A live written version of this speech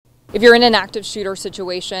If you're in an active shooter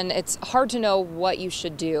situation, it's hard to know what you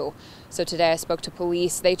should do. So today I spoke to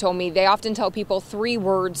police. They told me they often tell people 3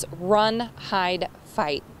 words: run, hide,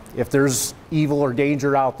 fight. If there's evil or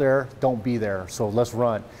danger out there, don't be there. So let's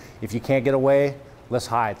run. If you can't get away, let's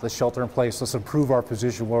hide. Let's shelter in place. Let's improve our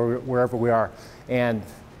position wherever we are. And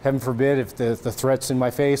heaven forbid, if the threat's in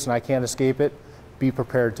my face and I can't escape it, be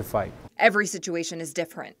prepared to fight. Every situation is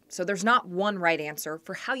different, so there's not one right answer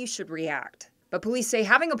for how you should react. But police say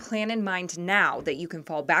having a plan in mind now that you can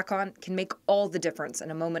fall back on can make all the difference in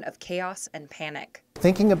a moment of chaos and panic.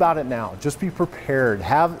 Thinking about it now, just be prepared.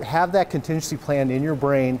 Have that contingency plan in your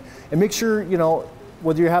brain, and make sure,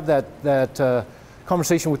 whether you have that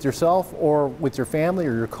conversation with yourself or with your family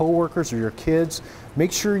or your coworkers or your kids,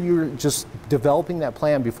 make sure you're just developing that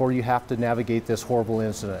plan before you have to navigate this horrible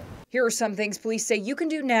incident. Here are some things police say you can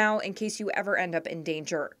do now in case you ever end up in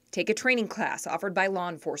danger. Take a training class offered by law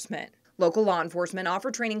enforcement. Local law enforcement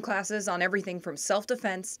offer training classes on everything from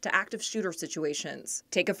self-defense to active shooter situations.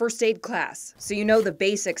 Take a first aid class so you know the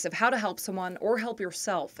basics of how to help someone or help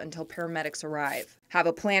yourself until paramedics arrive. Have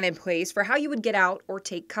a plan in place for how you would get out or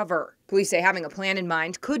take cover. Police say having a plan in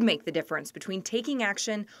mind could make the difference between taking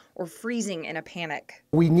action or freezing in a panic.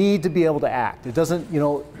 We need to be able to act. It doesn't,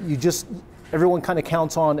 everyone kind of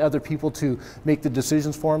counts on other people to make the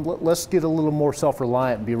decisions for them. Let's get a little more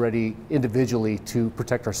self-reliant and be ready individually to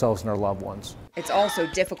protect ourselves and our loved ones. It's also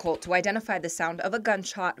difficult to identify the sound of a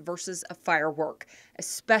gunshot versus a firework,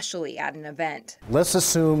 especially at an event. Let's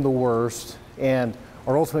assume the worst, and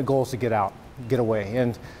our ultimate goal is to get out, get away.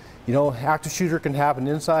 And, active shooter can happen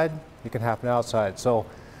inside, it can happen outside. So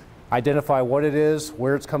identify what it is,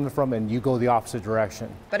 where it's coming from, and you go the opposite direction.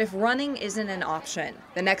 But if running isn't an option,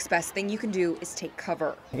 the next best thing you can do is take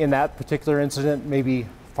cover. In that particular incident, maybe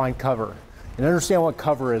find cover and understand what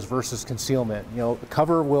cover is versus concealment.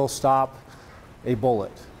 Cover will stop a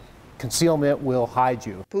bullet. Concealment will hide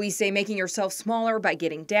you. Police say making yourself smaller by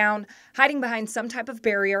getting down, hiding behind some type of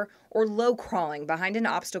barrier, or low crawling behind an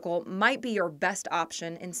obstacle might be your best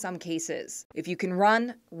option in some cases. If you can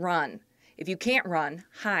run, run. If you can't run,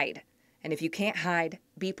 hide. And if you can't hide,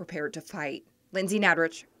 be prepared to fight. Lindsay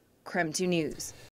Nadrich, KREM 2 News.